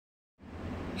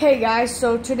Hey guys,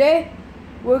 so today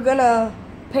we're gonna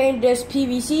paint this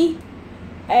PVC,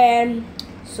 and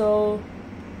so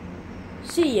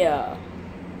see ya.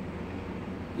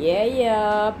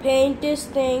 Yeah, paint this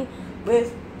thing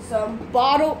with some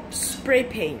bottle spray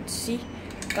paint. See,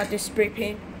 got this spray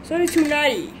paint. It's only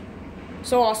 $2.90.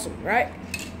 So awesome, right?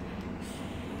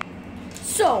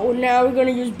 So now we're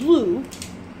gonna use blue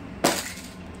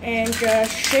and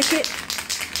shake it.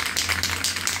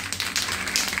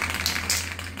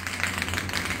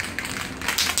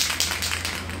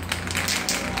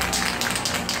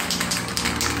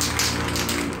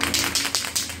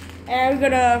 And we're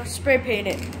gonna spray paint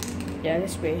it. Yeah,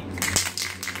 this way.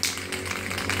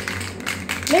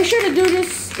 Make sure to do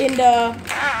this in the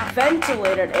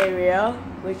ventilated area,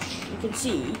 which you can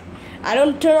see. I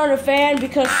don't turn on the fan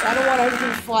because I don't want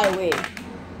everything to fly away.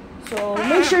 So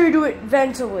make sure you do it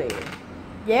ventilated.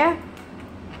 Yeah?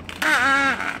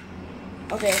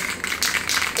 Okay.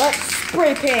 Let's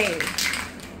spray paint.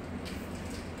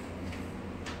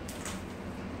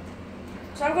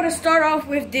 So I'm gonna start off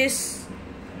with this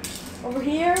over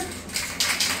here.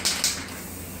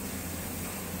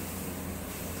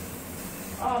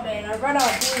 Oh man, I ran out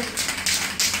of glue.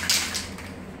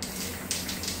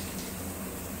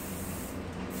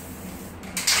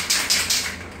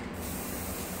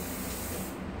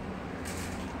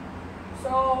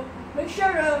 So make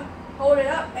sure to hold it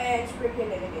up and spray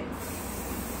paint it again.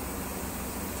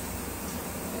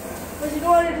 Because you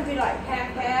don't want it to be like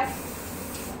half.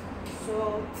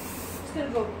 So it's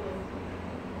gonna go blue.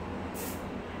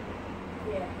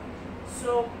 Yeah,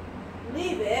 so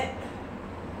leave it,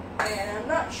 and I'm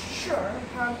not sure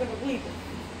how I'm gonna leave it.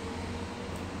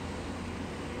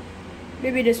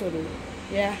 Maybe this will do.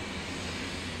 Yeah.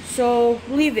 So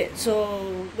leave it.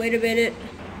 So wait a minute.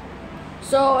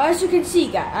 So as you can see,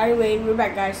 guys. Anyway, we're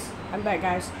back, guys. I'm back,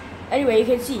 guys. Anyway, you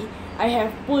can see I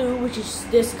have blue, which is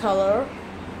this color.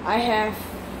 I have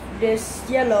this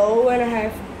yellow, and I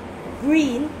have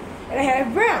green, and I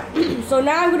have brown. So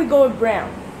now I'm gonna go with brown.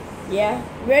 Yeah,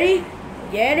 ready?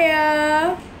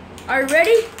 Yeah. Are you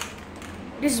ready?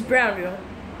 This is brown, yo.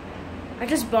 I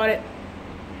just bought it.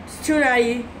 It's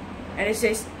 $2.90, and it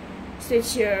says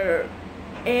here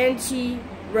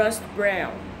anti-rust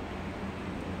brown.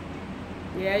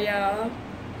 Yeah.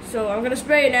 So I'm gonna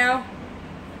spray it now.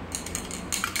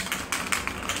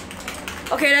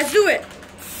 Okay, let's do it.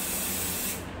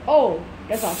 Oh,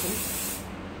 that's awesome.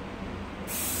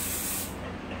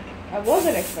 I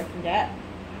wasn't expecting that.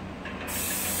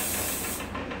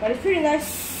 But it's pretty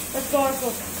nice. Let's go.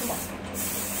 Come on.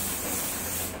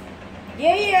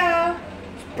 Yeah.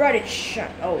 It's bright and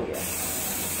shiny. Oh, yeah.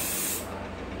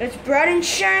 It's bright and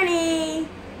shiny.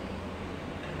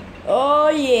 Oh,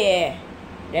 yeah.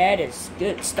 That is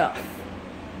good stuff.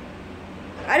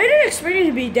 I didn't expect it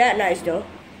to be that nice, though.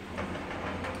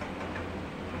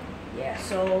 Yeah,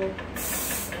 so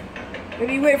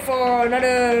maybe wait for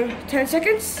another 10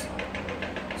 seconds.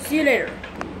 See you later.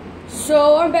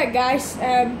 So I'm back, guys.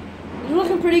 It's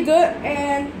looking pretty good,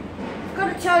 and I'm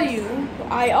gonna tell you,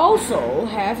 I also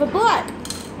have a black.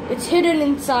 It's hidden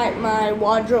inside my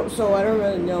wardrobe, so I don't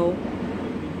really know.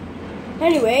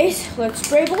 Anyways, let's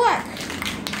spray black.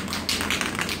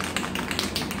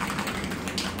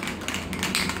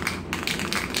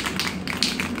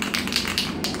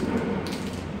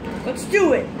 Let's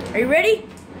do it. Are you ready?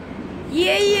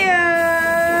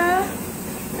 Yeah.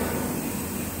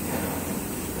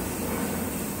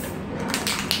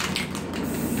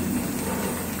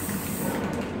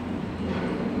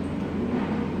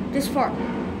 This part.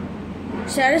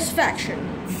 Satisfaction.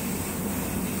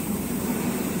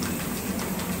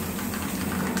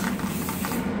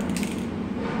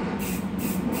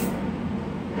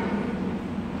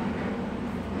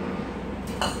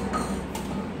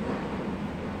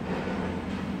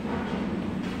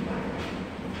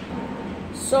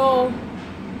 So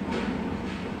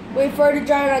wait for it to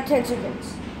dry in 10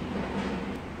 seconds.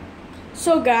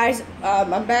 So guys,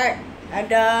 I'm back, and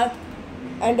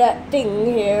that thing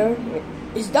here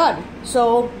is done.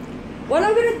 So what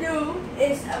I'm gonna do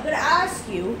is I'm gonna ask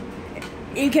you.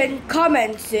 You can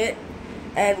comment it,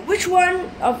 and which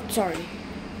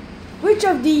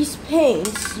of these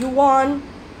paints you want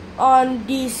on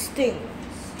these things.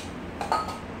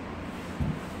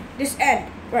 This end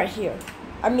right here.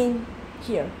 I mean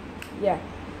here. Yeah.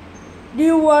 Do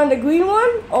you want the green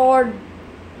one or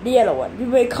the yellow one? You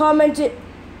may comment it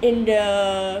in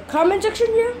the comment section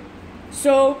here.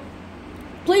 So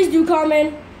please do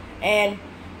comment, and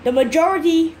the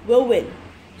majority will win.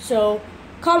 So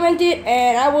comment it,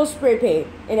 and I will spray paint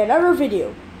in another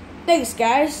video. Thanks,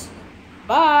 guys.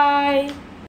 Bye.